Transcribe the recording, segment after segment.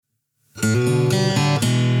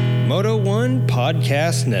Moto One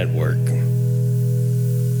Podcast Network.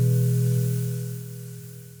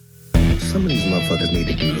 Some of these motherfuckers need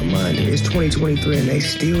to be reminded. It's 2023 and they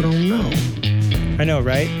still don't know. I know,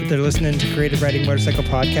 right? They're listening to Creative Riding Motorcycle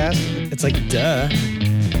Podcast. It's like, duh.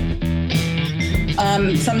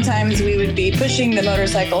 Sometimes we would be pushing the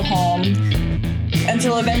motorcycle home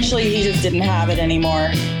until eventually he just didn't have it anymore.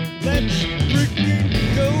 Let's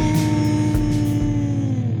freaking go!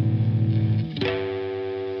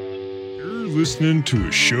 You're listening to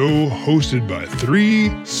a show hosted by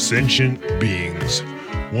three sentient beings.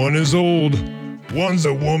 One is old, one's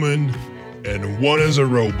a woman, and one is a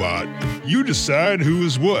robot. You decide who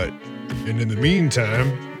is what. And in the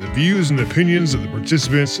meantime, the views and opinions of the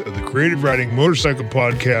participants of the Creative Riding Motorcycle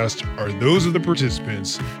Podcast are those of the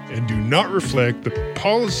participants and do not reflect the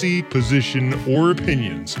policy, position, or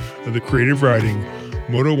opinions of the Creative Riding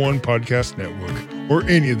Moto One Podcast Network or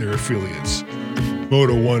any of their affiliates.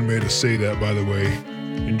 Moto One made us say that, by the way.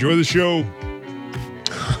 Enjoy the show.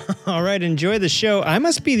 All right, enjoy the show. I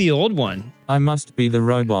must be the old one. I must be the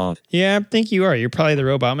robot. Yeah, I think you are. You're probably the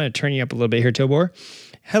robot. I'm going to turn you up a little bit here, Tobor.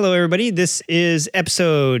 Hello, everybody. This is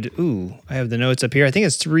episode, I have the notes up here. I think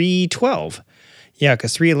it's 312. Yeah,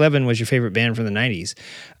 because 311 was your favorite band from the 90s.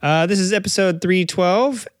 This is episode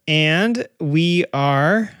 312, and we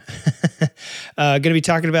are going to be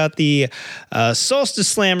talking about the Solstice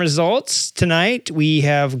Slam results tonight. We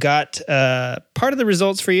have got part of the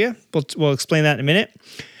results for you. We'll explain that in a minute.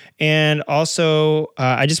 And also,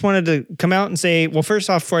 I just wanted to come out and say, well,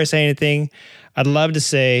 first off, before I say anything, I'd love to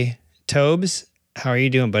say, Tobes, how are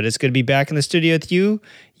you doing, bud? It's good to be back in the studio with you.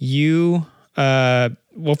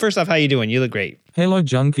 Well, first off, how you doing? You look great. Hello,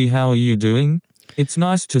 Junkie. How are you doing? It's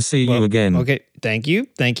nice to see you again. Okay, thank you.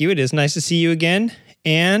 It is nice to see you again.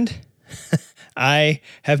 And I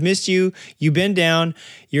have missed you. You've been down.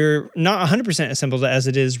 You're not 100% assembled as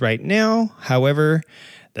it is right now. However,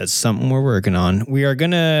 that's something we're working on. We are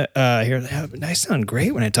going to, I sound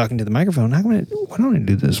great when I talk into the microphone. Why don't I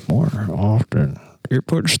do this more often? It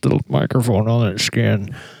puts the microphone on its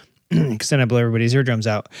skin. Because then I blow everybody's eardrums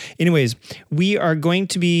out. Anyways, we are going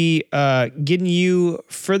to be getting you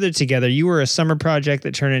further together. You were a summer project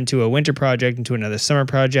that turned into a winter project, into another summer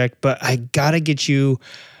project. But I got to get you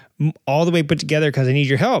all the way put together because I need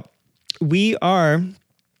your help. We are...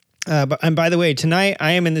 and by the way, tonight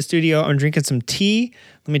I am in the studio. I'm drinking some tea.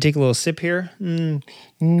 Let me take a little sip here. The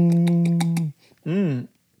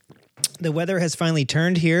weather has finally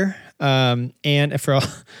turned here. And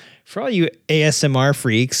for all you ASMR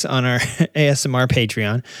freaks on our ASMR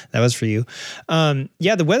Patreon, that was for you.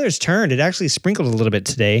 The weather's turned. It actually sprinkled a little bit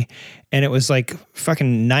today, and it was like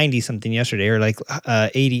fucking 90 something yesterday, or like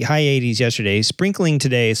 80, high 80s yesterday, sprinkling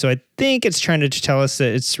today. So I think it's trying to tell us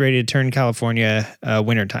that it's ready to turn California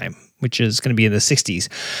wintertime, which is going to be in the 60s.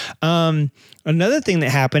 Another thing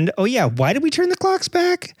that happened. Oh yeah, why did we turn the clocks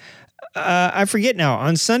back? I forget now.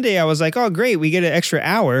 On Sunday, I was like, oh, great, we get an extra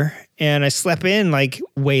hour. And I slept in like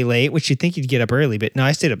way late, which you'd think you'd get up early. But no,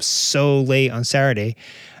 I stayed up so late on Saturday.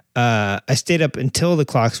 I stayed up until the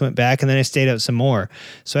clocks went back, and then I stayed up some more.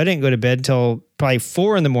 So I didn't go to bed until probably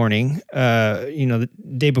 4 a.m, the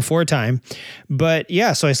day before time. But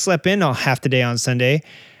yeah, so I slept in all half the day on Sunday.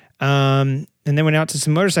 And then went out to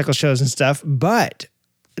some motorcycle shows and stuff. But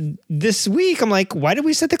this week, I'm like, why did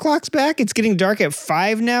we set the clocks back? It's getting dark at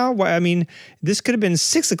 5 now. Why? I mean, this could have been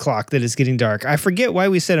 6 o'clock that it's getting dark. I forget why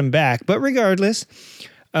we set them back, but regardless,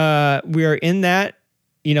 we are in that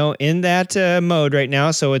mode right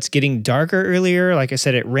now. So it's getting darker earlier. Like I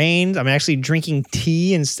said, it rained. I'm actually drinking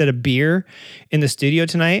tea instead of beer in the studio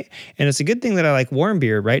tonight. And it's a good thing that I like warm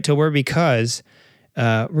beer, right, Tobor? Because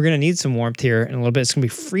we're going to need some warmth here in a little bit. It's going to be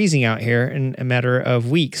freezing out here in a matter of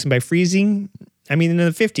weeks. And by freezing, I mean in the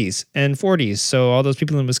 50s and 40s. So all those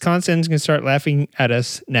people in Wisconsin can start laughing at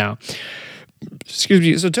us now. Excuse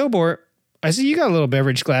me. So Tobor, I see you got a little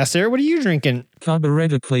beverage glass there. What are you drinking?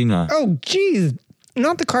 Carburetor cleaner. Oh, geez.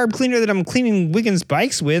 Not the carb cleaner that I'm cleaning Wiggins'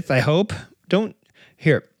 bikes with, I hope.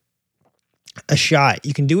 Here. A shot.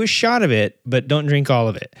 You can do a shot of it, but don't drink all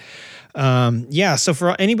of it. So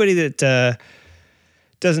for anybody that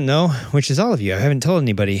doesn't know, which is all of you, I haven't told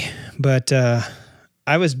anybody, but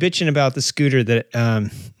I was bitching about the scooter that I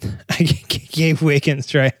gave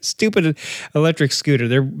Wiggins, right? Stupid electric scooter.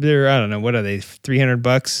 They're I don't know, what are they?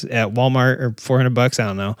 $300 at Walmart or $400? I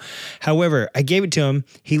don't know. However, I gave it to him.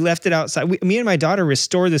 He left it outside. Me and my daughter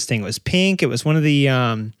restored this thing. It was pink. It was one of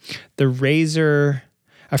the Razor.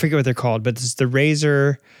 I forget what they're called, but it's the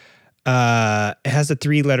Razor. It has a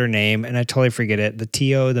 3-letter name, and I totally forget it. The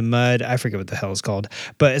T.O., the Mud. I forget what the hell it's called,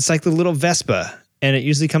 but it's like the little Vespa. And it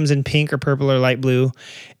usually comes in pink or purple or light blue.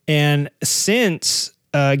 And since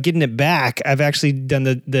getting it back, I've actually done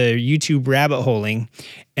the YouTube rabbit holing,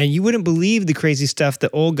 and you wouldn't believe the crazy stuff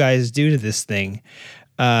that old guys do to this thing,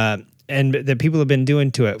 and that people have been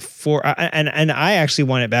doing to it and I actually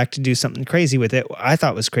want it back to do something crazy with it. I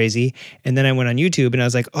thought was crazy, and then I went on YouTube and I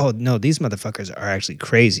was like, oh no, these motherfuckers are actually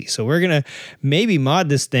crazy. So we're gonna maybe mod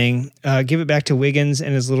this thing, give it back to Wiggins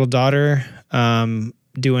and his little daughter.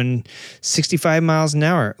 Doing 65 miles an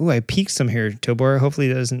hour. Ooh, I peaked some here, Tobor. Hopefully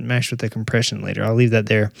that doesn't mesh with the compression later. I'll leave that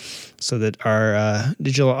there so that our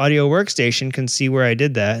digital audio workstation can see where I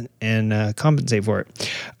did that and compensate for it.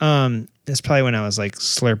 That's probably when I was like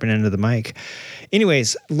slurping into the mic.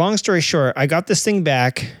 Anyways, long story short, I got this thing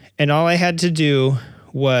back, and all I had to do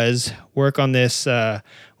was work on this.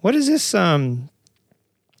 What is this? Over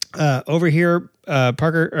here,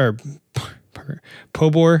 Parbar.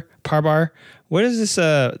 What is this,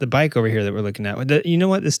 the bike over here that we're looking at? You know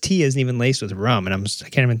what? This tea isn't even laced with rum, and I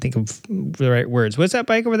can't even think of the right words. What's that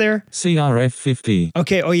bike over there? CRF 50.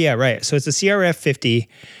 Okay. Oh, yeah, right. So it's a CRF 50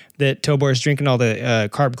 that Tobor is drinking all the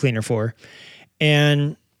carb cleaner for.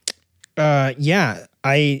 And, what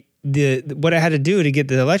I had to do to get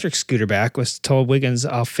the electric scooter back was told Wiggins,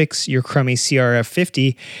 I'll fix your crummy CRF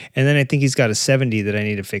 50. And then I think he's got a 70 that I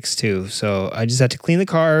need to fix too. So I just have to clean the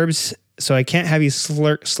carbs. So I can't have you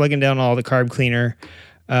slugging down all the carb cleaner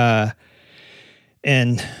and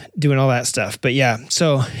doing all that stuff. But yeah,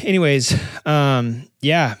 so anyways, So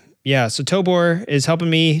Tobor is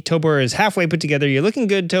helping me. Tobor is halfway put together. You're looking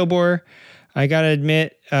good, Tobor. I got to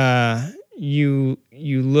admit, you're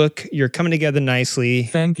coming together nicely.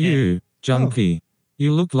 Thank you, Junkie.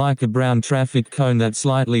 You look like a brown traffic cone that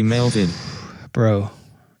slightly melted. Bro,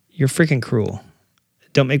 you're freaking cruel.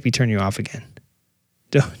 Don't make me turn you off again.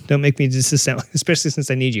 Don't make me disassemble, especially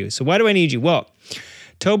since I need you. So why do I need you? Well,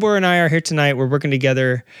 Tobor and I are here tonight. We're working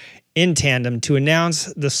together in tandem to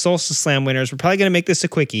announce the Solstice Slam winners. We're probably going to make this a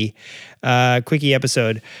quickie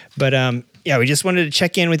episode. But we just wanted to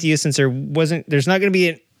check in with you since there's not going to be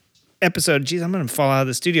an episode. Geez, I'm going to fall out of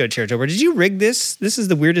the studio chair, Tobor. Did you rig this? This is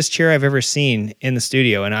the weirdest chair I've ever seen in the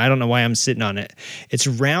studio, and I don't know why I'm sitting on it. It's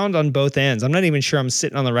round on both ends. I'm not even sure I'm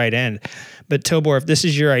sitting on the right end. But Tobor, if this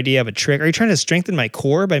is your idea of a trick, are you trying to strengthen my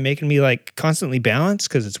core by making me like constantly balanced?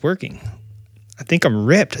 Because it's working. I think I'm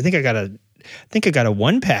ripped. I think I got a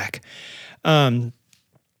 1-pack. So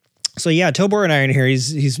yeah, Tobor and I are in here.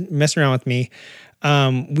 He's messing around with me.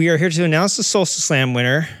 We are here to announce the Solstice Slam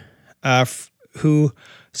winner, who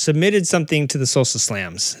submitted something to the Solstice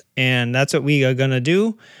Slams, and that's what we are gonna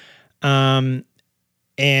do. And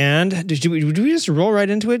do we just roll right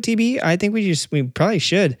into it, TB? I think we probably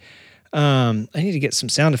should. I need to get some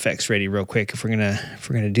sound effects ready real quick if we're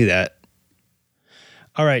gonna do that.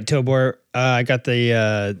 All right, Tobor, I got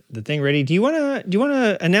the thing ready. Do you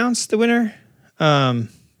wanna announce the winner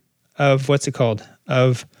of what's it called,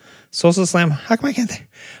 of Solstice Slam? How come I can't think?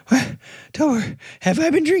 What? Tobor, have I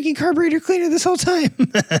been drinking carburetor cleaner this whole time?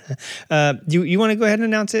 You want to go ahead and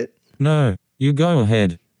announce it? No, you go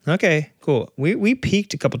ahead. Okay, cool. We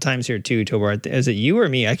peaked a couple times here too, Tobor. Is it you or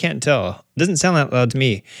me? I can't tell. It doesn't sound that loud to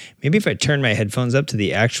me. Maybe if I turn my headphones up to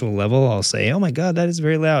the actual level, I'll say, oh my God, that is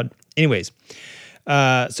very loud. Anyways,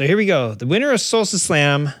 so here we go. The winner of Solstice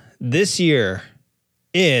Slam this year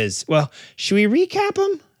is, well, should we recap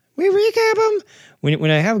them?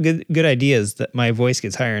 When I have good ideas, that my voice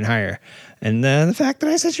gets higher and higher. And the fact that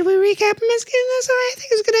I said, should we recap them, that's what I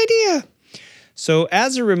think is a good idea. So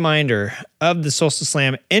as a reminder of the Solstice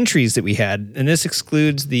Slam entries that we had, and this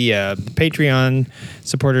excludes the Patreon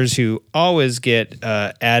supporters who always get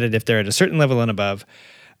added if they're at a certain level and above.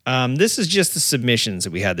 This is just the submissions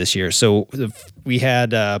that we had this year. So we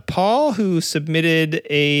had Paul, who submitted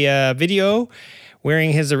a video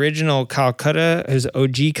wearing his original Calcutta, his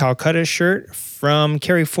OG Calcutta shirt from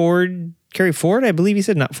Carrie Ford, I believe he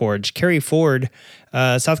said, not Forge, Carrie Ford,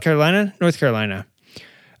 North Carolina.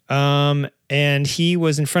 And he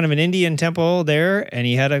was in front of an Indian temple there, and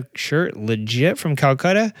he had a shirt legit from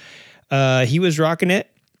Calcutta. He was rocking it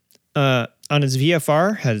on his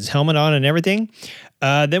VFR, had his helmet on and everything.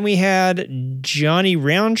 Then we had Johnny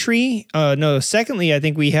Roundtree. Secondly, I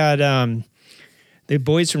think we had the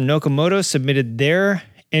boys from Nakamoto submitted their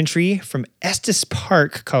entry from Estes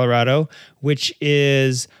Park, Colorado, which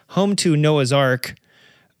is home to Noah's Ark.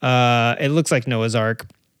 It looks like Noah's Ark.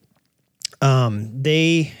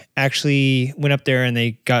 They actually went up there and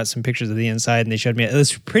they got some pictures of the inside, and they showed me. It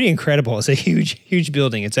was pretty incredible. It's a huge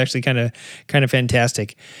building. It's actually kind of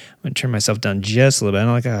fantastic. I'm gonna turn myself down just a little bit. I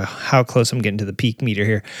don't like how close I'm getting to the peak meter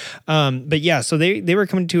here. But yeah, so they were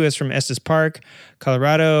coming to us from Estes Park,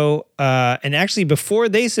 Colorado, and actually before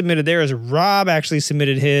they submitted theirs, Rob actually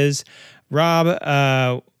submitted his.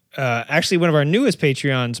 Rob actually one of our newest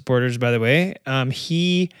Patreon supporters, by the way.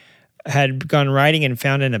 He had gone riding and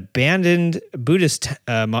found an abandoned Buddhist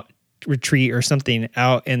retreat or something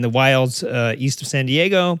out in the wilds east of San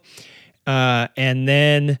Diego. And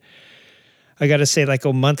then I got to say, like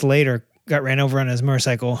a month later, got ran over on his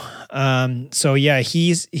motorcycle. So yeah,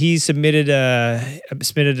 he submitted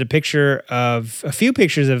a picture of a few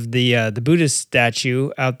pictures of the Buddhist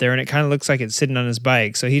statue out there, and it kind of looks like it's sitting on his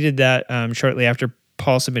bike. So he did that shortly after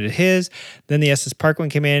Paul submitted his. Then the Estes Park one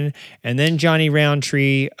came in, and then Johnny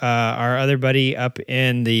Roundtree, our other buddy up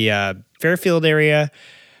in the Fairfield area.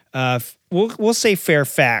 We'll say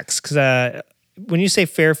Fairfax because when you say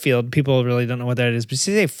Fairfield, people really don't know what that is. But you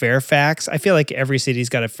say Fairfax, I feel like every city's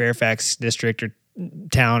got a Fairfax district or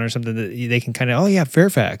town or something that they can kind of, oh yeah,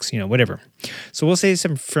 Fairfax, whatever. So we'll say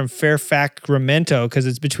some from Fairfax-Ramento because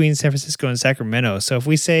it's between San Francisco and Sacramento. So if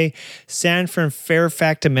we say San from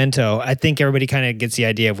Fairfax-Ramento, I think everybody kind of gets the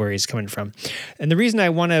idea of where he's coming from. And the reason I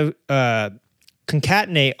want to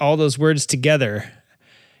concatenate all those words together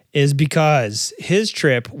is because his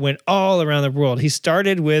trip went all around the world. He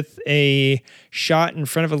started with a shot in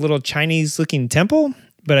front of a little Chinese-looking temple,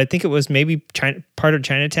 but I think it was maybe part of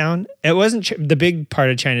Chinatown. It wasn't the big part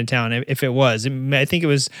of Chinatown, if it was. I think it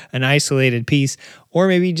was an isolated piece, or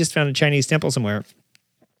maybe he just found a Chinese temple somewhere.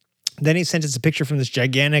 Then he sent us a picture from this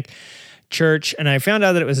gigantic church, and I found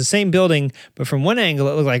out that it was the same building, but from one angle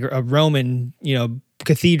it looked like a Roman,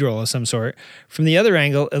 cathedral of some sort. From the other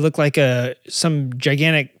angle, it looked like some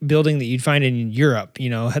gigantic building that you'd find in Europe.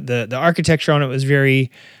 The architecture on it was very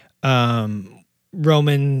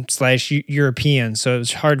Roman/European, so it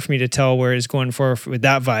was hard for me to tell where it's going for with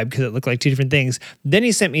that vibe because it looked like two different things. Then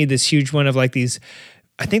he sent me this huge one of like these,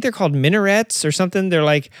 I think they're called minarets or something. They're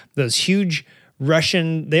like those huge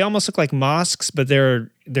Russian, they almost look like mosques, but they're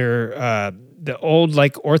the old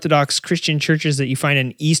like Orthodox Christian churches that you find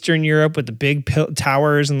in Eastern Europe with the big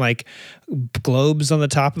towers and like globes on the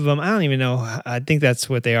top of them. I don't even know. I think that's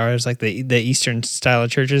what they are. It's like the Eastern style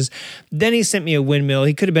of churches. Then he sent me a windmill.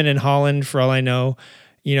 He could have been in Holland for all I know,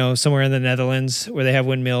 somewhere in the Netherlands where they have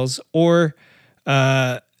windmills, or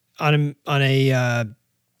on a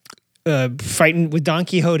fighting with Don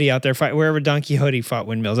Quixote out there, wherever Don Quixote fought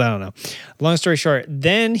windmills. I don't know. Long story short,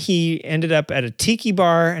 then he ended up at a tiki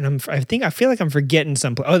bar, and I feel like I'm forgetting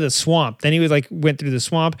some. Oh, the swamp. Then he went through the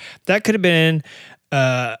swamp. That could have been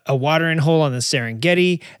a watering hole on the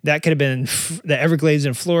Serengeti. That could have been the Everglades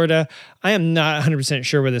in Florida. I am not 100%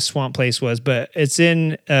 sure where this swamp place was, but it's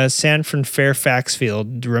in San Fran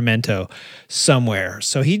Fairfaxfield, Ramento, somewhere.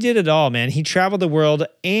 So he did it all, man. He traveled the world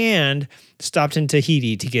and stopped in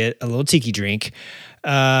Tahiti to get a little tiki drink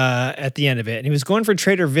at the end of it. And he was going for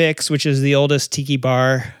Trader Vic's, which is the oldest tiki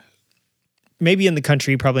bar, maybe in the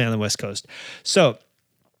country, probably on the West Coast. So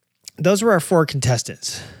those were our 4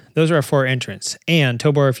 contestants. Those are our 4 entrants. And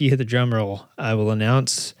Tobor, if you hit the drum roll, I will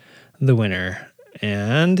announce the winner.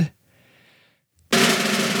 And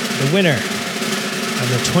the winner of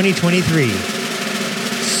the 2023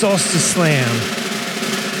 Solstice Slam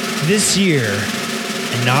this year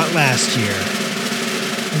and not last year,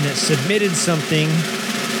 and that submitted something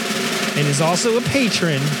and is also a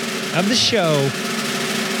patron of the show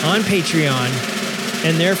on Patreon,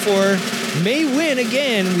 and therefore may win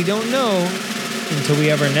again, we don't know until we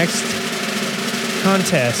have our next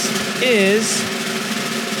contest, is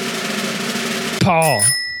Paul.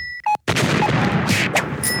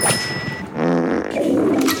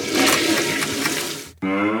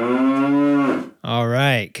 All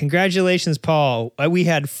right. Congratulations, Paul. We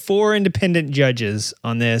had 4 independent judges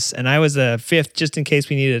on this, and I was a 5th just in case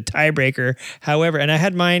we needed a tiebreaker. However, and I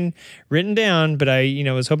had mine written down, but I,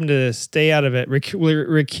 was hoping to stay out of it,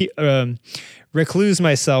 recluse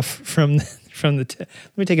myself from the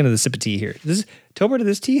let me take another sip of tea here. Tobor, does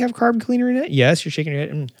this tea have carb cleaner in it? Yes, you're shaking your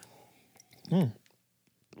head.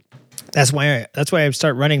 That's why I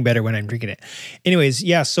start running better when I'm drinking it. Anyways,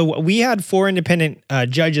 yeah, so we had 4 independent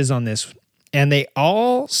judges on this, and they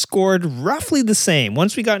all scored roughly the same.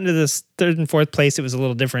 Once we got into this 3rd and 4th place, it was a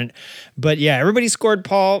little different. But yeah, everybody scored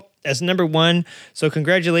Paul as number 1. So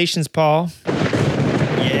congratulations, Paul.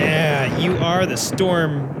 Yeah, you are the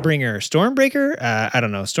Stormbringer. Stormbreaker? I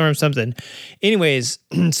don't know. Storm something. Anyways,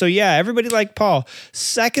 so yeah, everybody liked Paul.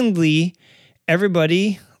 Secondly,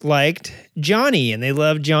 everybody liked Johnny, and they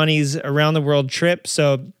loved Johnny's around the world trip.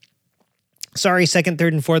 So sorry, 2nd, 3rd,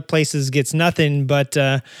 and 4th places gets nothing. But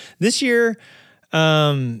this year,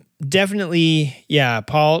 definitely, yeah,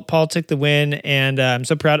 Paul took the win, and I'm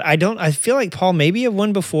so proud. I feel like Paul maybe have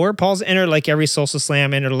won before. Paul's entered like every Solstice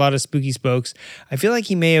Slam, entered a lot of Spooky Spokes. I feel like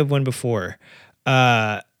he may have won before.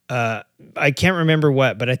 I can't remember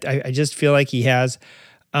what, but I just feel like he has.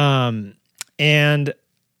 And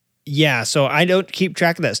yeah, so I don't keep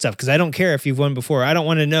track of that stuff because I don't care if you've won before. I don't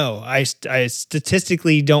want to know. I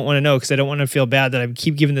statistically don't want to know because I don't want to feel bad that I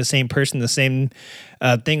keep giving the same person the same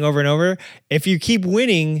thing over and over. If you keep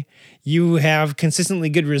winning, you have consistently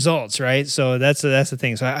good results, right? So that's the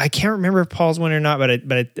thing. So I can't remember if Paul's won or not,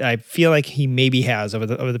 but I feel like he maybe has over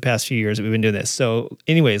the past few years that we've been doing this. So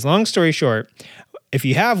anyways, long story short, if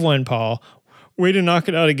you have won, Paul, way to knock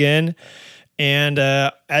it out again. And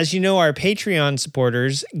as you know, our Patreon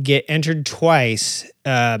supporters get entered twice.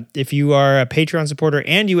 If you are a Patreon supporter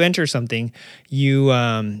and you enter something, you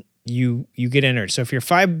get entered. So if you're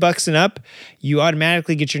 $5 and up, you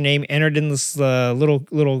automatically get your name entered in this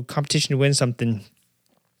little competition to win something.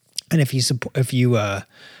 And if you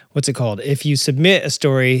what's it called? If you submit a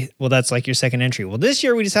story, well, that's like your second entry. Well, this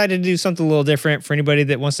year we decided to do something a little different for anybody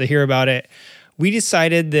that wants to hear about it. We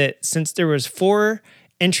decided that since there was 4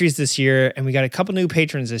 entries this year and we got a couple new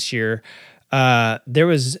patrons this year, there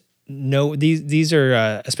was no, these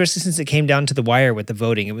are, especially since it came down to the wire with the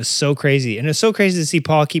voting, it was so crazy. And it was so crazy to see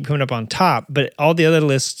Paul keep coming up on top, but all the other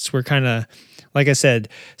lists were kind of, like I said,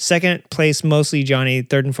 second place, mostly Johnny,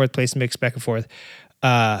 third and fourth place mixed back and forth.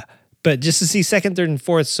 But just to see second, third, and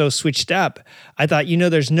fourth so switched up, I thought,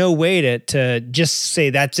 there's no way to just say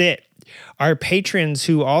that's it. Our patrons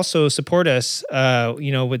who also support us,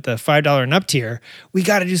 with the $5 and up tier, we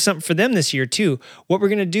got to do something for them this year too. What we're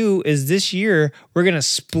going to do is this year, we're going to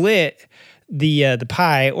split the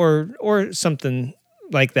pie or something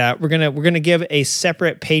like that. We're going to give a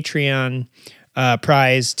separate Patreon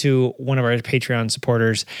prize to one of our Patreon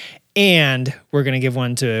supporters. And we're going to give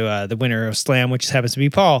one to the winner of Slam, which happens to be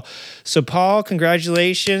Paul. So, Paul,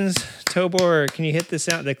 congratulations. Tobor, can you hit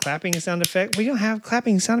the clapping sound effect? We don't have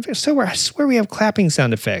clapping sound effects. Tobor, I swear we have clapping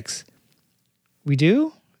sound effects. We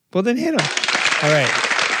do? Well, then hit them. All right.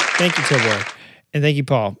 Thank you, Tobor. And thank you,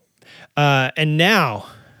 Paul. And now,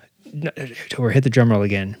 Tobor, hit the drum roll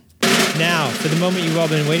again. Now, for the moment you've all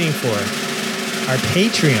been waiting for, our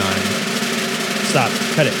Patreon. Stop.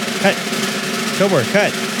 Cut it. Cut. Tobor,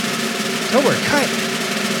 cut. Tobor, cut.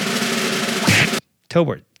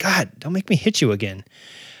 Tobor, God, don't make me hit you again.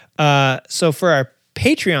 So for our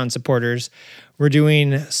Patreon supporters, we're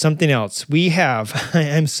doing something else.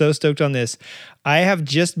 I'm so stoked on this. I have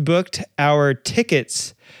just booked our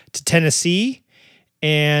tickets to Tennessee,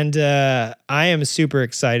 and I am super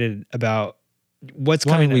excited about what's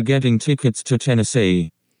coming. Why are we getting tickets to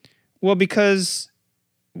Tennessee? Well, because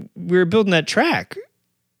we're building that track.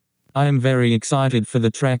 I am very excited for the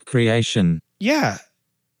track creation. Yeah,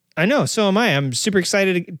 I know. So am I. I'm super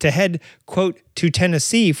excited to head, quote, to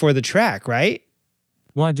Tennessee for the track, right?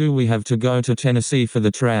 Why do we have to go to Tennessee for the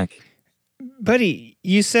track? Buddy,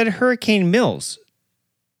 you said Hurricane Mills.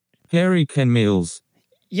 Hurricane Mills.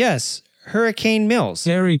 Yes, Hurricane Mills.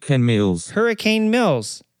 Hurricane Mills. Hurricane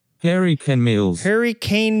Mills. Hurricane Mills.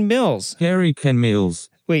 Hurricane Mills. Hurricane Mills.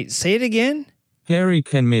 Wait, say it again?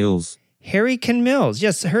 Hurricane Mills. Hurricane Mills.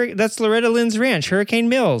 Yes, that's Loretta Lynn's ranch. Hurricane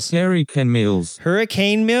Mills. Hurricane Mills.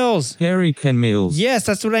 Hurricane Mills. Hurricane Mills. Yes,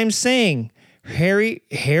 that's what I'm saying.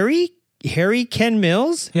 Hurricane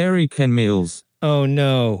Mills? Hurricane Mills. Oh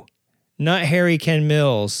no, not Hurricane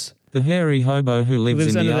Mills. The hairy hobo who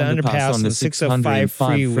lives in the underpass on the 605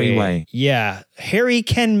 freeway. Yeah,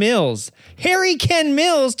 Hurricane Mills. Hurricane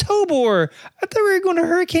Mills, Tobor. I thought we were going to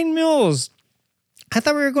Hurricane Mills. I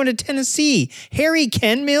thought we were going to Tennessee. Harry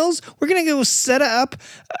Ken Mills? We're going to go set up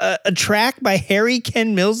a track by Harry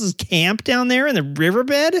Ken Mills' camp down there in the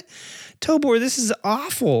riverbed? Tobor, this is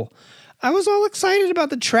awful. I was all excited about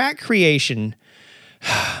the track creation.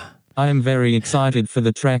 I am very excited for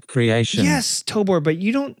the track creation. Yes, Tobor, but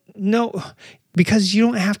you don't know, because you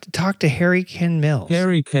don't have to talk to Harry Ken Mills.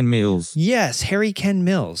 Harry Ken Mills. Yes, Harry Ken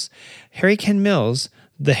Mills. Harry Ken Mills,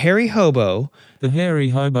 the hairy hobo. The hairy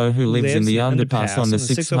hobo who lives in the underpass on the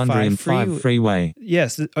 605 freeway.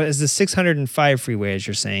 Yes, as the 605 freeway, as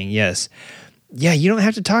you're saying, yes. Yeah, you don't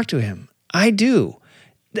have to talk to him. I do.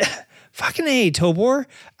 Fucking A, Tobor.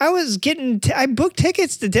 I booked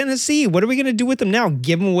tickets to Tennessee. What are we going to do with them now?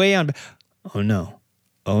 Give them away on... Oh, no.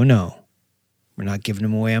 We're not giving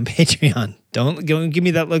them away on Patreon. Don't give me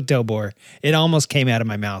that look, Tobor. It almost came out of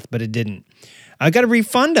my mouth, but it didn't. I got to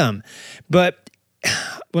refund them. But...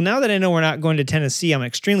 Well, now that I know we're not going to Tennessee, I'm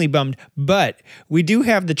extremely bummed, but we do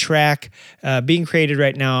have the track being created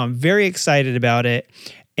right now. I'm very excited about it.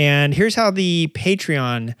 And here's how the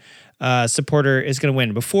Patreon supporter is going to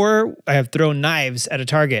win. Before, I have thrown knives at a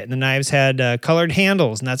target, and the knives had colored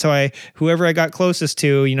handles, and that's how whoever I got closest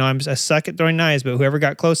to, I suck at throwing knives, but whoever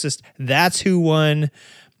got closest, that's who won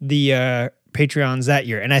the Patreons that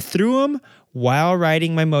year. And I threw them while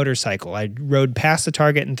riding my motorcycle. I rode past the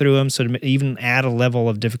target and through them, so to even add a level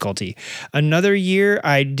of difficulty. Another year,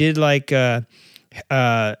 I did like I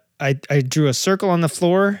drew a circle on the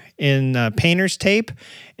floor in painter's tape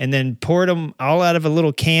and then poured them all out of a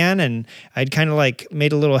little can, and I'd kind of like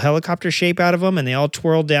made a little helicopter shape out of them, and they all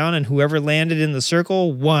twirled down, and whoever landed in the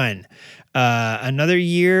circle won. Another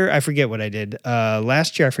year, I forget what I did.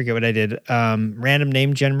 Last year, I forget what I did. Random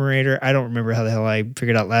name generator. I don't remember how the hell I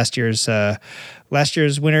figured out last year's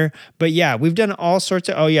winner. But yeah, we've done all sorts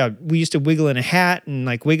of. Oh yeah, we used to wiggle in a hat, and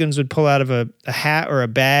like Wiggins would pull out of a hat or a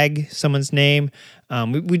bag someone's name.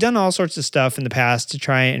 We've done all sorts of stuff in the past to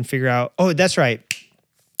try and figure out. Oh, that's right.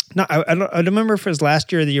 No, I don't remember if it was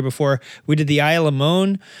last year or the year before. We did the Isle of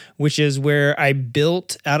Mon, which is where I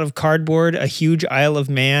built out of cardboard a huge Isle of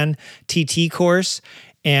Man TT course.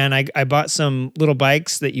 And I bought some little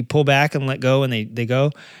bikes that you pull back and let go and they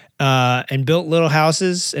go. And built little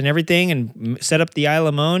houses and everything and set up the Isle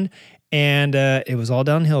of Mon. And it was all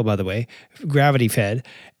downhill, by the way, gravity fed.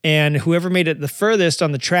 And whoever made it the furthest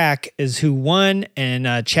on the track is who won.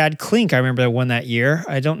 And Chad Klink, I remember, won that year.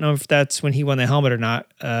 I don't know if that's when he won the helmet or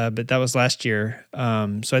not, but that was last year.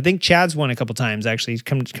 So I think Chad's won a couple times, actually,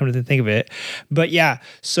 come to think of it. But yeah,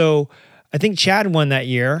 so I think Chad won that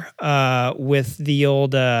year with the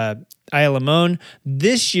old Isle of Mon.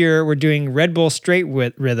 This year, we're doing Red Bull straight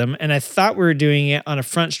rhythm, and I thought we were doing it on a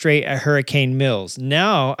front straight at Hurricane Mills.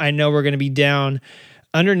 Now I know we're going to be down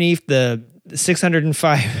underneath the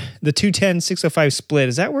 605, the 210 605 split.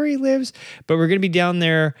 Is that where he lives? But we're going to be down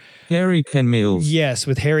there. Harry Ken Mills. Yes,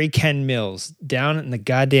 with Harry Ken Mills down in the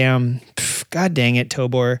god dang it,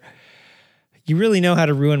 Tobor. You really know how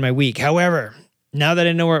to ruin my week. However, now that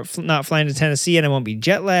I know we're not flying to Tennessee and I won't be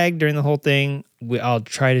jet lagged during the whole thing, I'll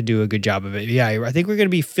try to do a good job of it. Yeah, I think we're going to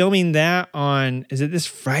be filming that on, is it this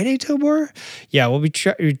Friday, Tobor? Yeah, we'll be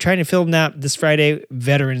trying to film that this Friday,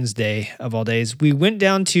 Veterans Day of all days. We went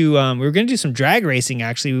down to, we were going to do some drag racing,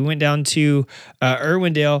 actually. We went down to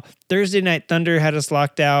Irwindale. Thursday Night Thunder had us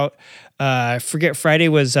locked out. I forget, Friday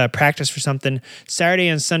was practice for something. Saturday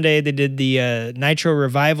and Sunday, they did the Nitro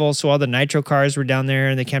Revival, so all the Nitro cars were down there,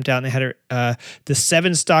 and they camped out, and they had the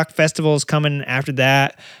 7 Stock Festivals coming after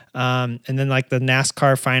that, and then like the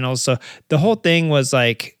NASCAR finals. So the whole thing was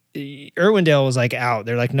like, Irwindale was like out.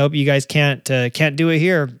 They're like, nope, you guys can't do it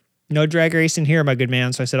here. No drag racing here, my good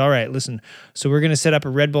man. So I said, all right, listen. So we're going to set up a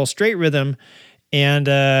Red Bull straight rhythm, and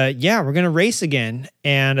yeah, we're going to race again.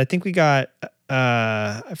 And I think we got...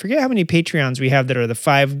 I forget how many Patreons we have that are the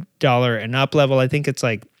 $5 and up level. I think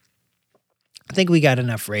we got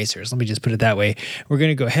enough racers. Let me just put it that way. We're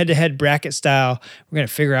going to go head-to-head bracket style. We're going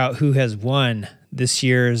to figure out who has won this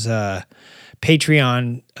year's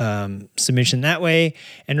Patreon submission that way.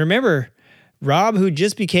 And remember, Rob, who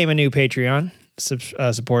just became a new Patreon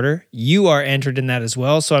supporter, you are entered in that as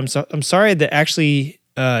well. So I'm sorry that actually...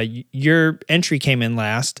 your entry came in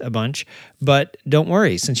last a bunch, but don't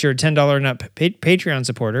worry, since you're a $10 and up Patreon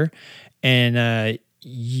supporter, and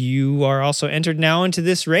you are also entered now into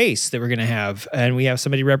this race that we're going to have, and we have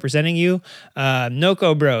somebody representing you.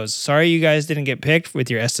 Noco Bros, sorry you guys didn't get picked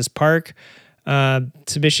with your Estes Park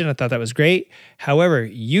submission. I thought that was great. However,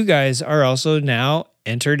 you guys are also now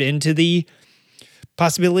entered into the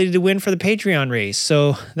possibility to win for the Patreon race.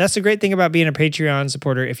 So that's the great thing about being a Patreon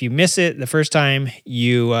supporter. If you miss it the first time,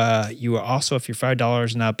 you will also, if you're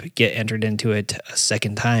 $5 and up, get entered into it a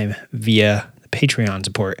second time via the Patreon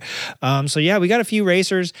support. So yeah, we got a few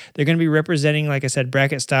racers. They're going to be representing, like I said,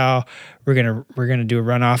 bracket style. We're gonna do a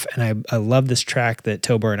runoff, and I love this track that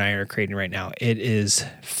Tobor and I are creating right now. It is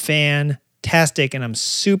fantastic, and I'm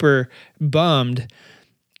super bummed.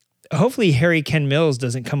 Hopefully Harry Ken Mills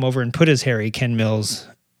doesn't come over and put his Harry Ken Mills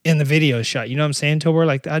in the video shot. You know what I'm saying, Tobor?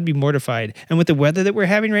 Like, I'd be mortified. And with the weather that we're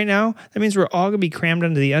having right now, that means we're all going to be crammed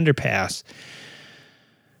under the underpass.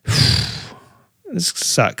 This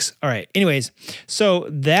sucks. All right. Anyways, so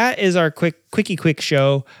that is our quick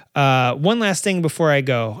show. One last thing before I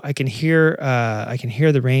go. I can hear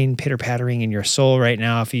the rain pitter-pattering in your soul right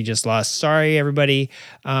now if you just lost. Sorry, everybody.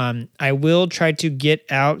 I will try to get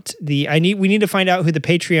out we need to find out who the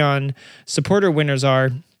Patreon supporter winners are,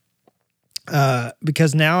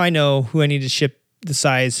 because now I know who I need to ship the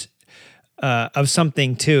size of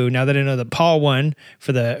something to. Now that I know that Paul won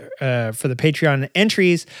for the Patreon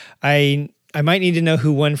entries, I might need to know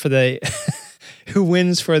who won for the who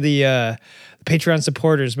wins for the Patreon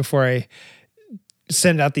supporters before I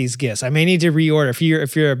send out these gifts. I may need to reorder.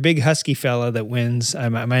 If you're a big husky fella that wins, I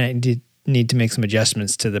might need need to make some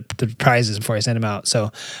adjustments to the prizes before I send them out.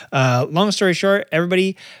 So long story short,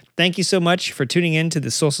 everybody, thank you so much for tuning in to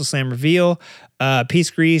the Solstice Slam reveal. Peace,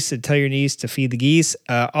 grease, and tell your niece to feed the geese.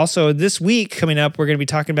 Also, this week coming up, we're going to be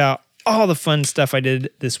talking about all the fun stuff I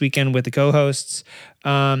did this weekend with the co-hosts.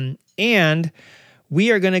 And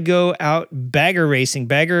we are going to go out bagger racing.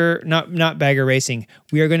 Not bagger racing.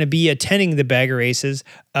 We are going to be attending the bagger races.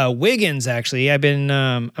 Wiggins, actually. I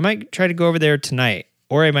might try to go over there tonight,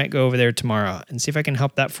 or I might go over there tomorrow and see if I can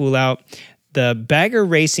help that fool out. The Bagger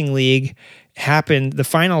Racing League the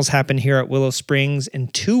finals happened here at Willow Springs in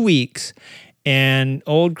 2 weeks, and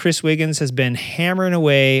old Chris Wiggins has been hammering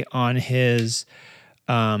away on his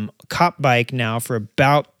cop bike now for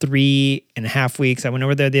about 3.5 weeks. I went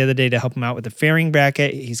over there the other day to help him out with the fairing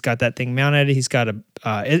bracket. He's got that thing mounted. He's got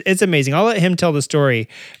it's amazing. I'll let him tell the story,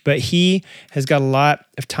 but he has got a lot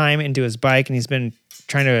of time into his bike, and he's been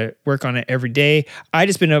trying to work on it every day. I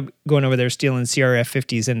just been going over there stealing CRF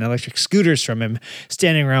 50s and electric scooters from him,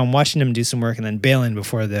 standing around watching him do some work and then bailing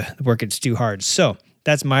before the work gets too hard. So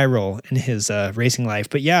that's my role in his racing life.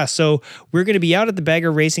 But yeah, so we're going to be out at the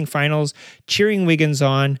Bagger Racing Finals cheering Wiggins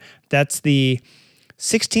on. That's the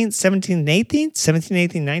 16th, 17th, 18th? 17th,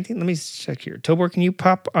 18th, 19th? Let me check here. Tobor, can you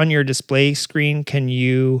pop on your display screen? Can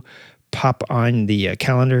you pop on the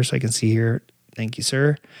calendar so I can see here? Thank you,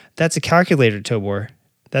 sir. That's a calculator, Tobor.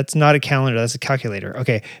 That's not a calendar. That's a calculator.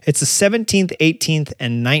 Okay. It's the 17th, 18th,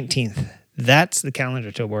 and 19th. That's the calendar,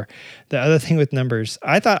 Tobor. The other thing with numbers,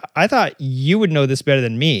 I thought you would know this better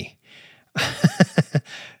than me.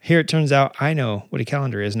 Here it turns out I know what a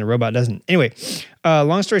calendar is and a robot doesn't. Anyway,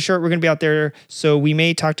 long story short, we're going to be out there. So we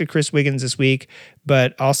may talk to Chris Wiggins this week,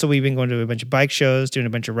 but also we've been going to a bunch of bike shows, doing a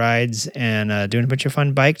bunch of rides, and doing a bunch of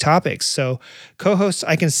fun bike topics. So co-hosts,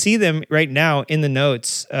 I can see them right now in the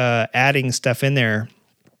notes, adding stuff in there.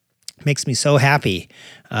 Makes me so happy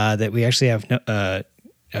that we actually have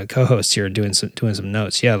co-hosts here doing some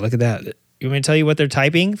notes. Yeah, look at that. You want me to tell you what they're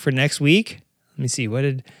typing for next week? Let me see.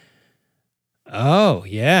 Oh,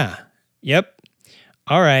 yeah. Yep.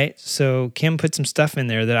 All right. So Kim put some stuff in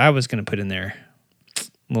there that I was going to put in there.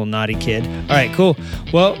 Little naughty kid. All right, cool.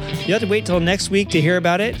 Well, you have to wait till next week to hear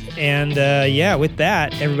about it. And yeah, with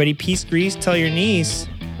that, everybody, peace, grease, tell your niece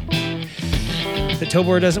that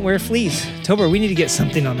Tobor doesn't wear fleece. Tobor, we need to get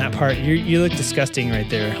something on that part. You look disgusting right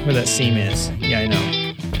there where that seam is. Yeah, I know.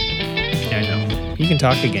 You can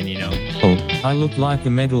talk again, you know. Oh, I look like a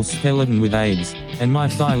metal skeleton with AIDS, and my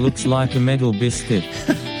thigh looks like a metal biscuit.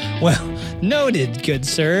 Well, noted, good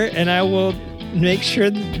sir, and I will make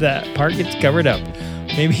sure that part gets covered up.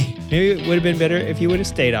 Maybe it would have been better if you would have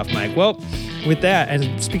stayed off mic. Well, with that,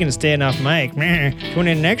 and speaking of staying off mic, tune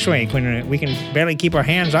in next week when we can barely keep our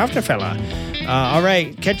hands off the fella. All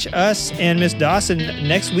right, catch us and Miss Dawson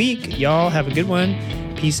next week. Y'all have a good one.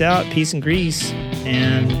 Peace out, peace and grease.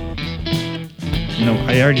 And no,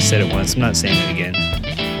 I already said it once. I'm not saying it again.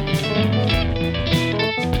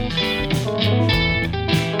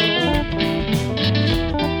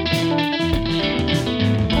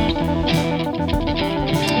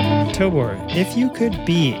 Tobor, if you could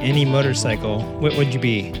be any motorcycle, what would you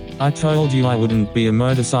be? I told you I wouldn't be a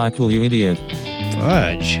motorcycle, you idiot.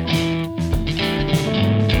 Fudge.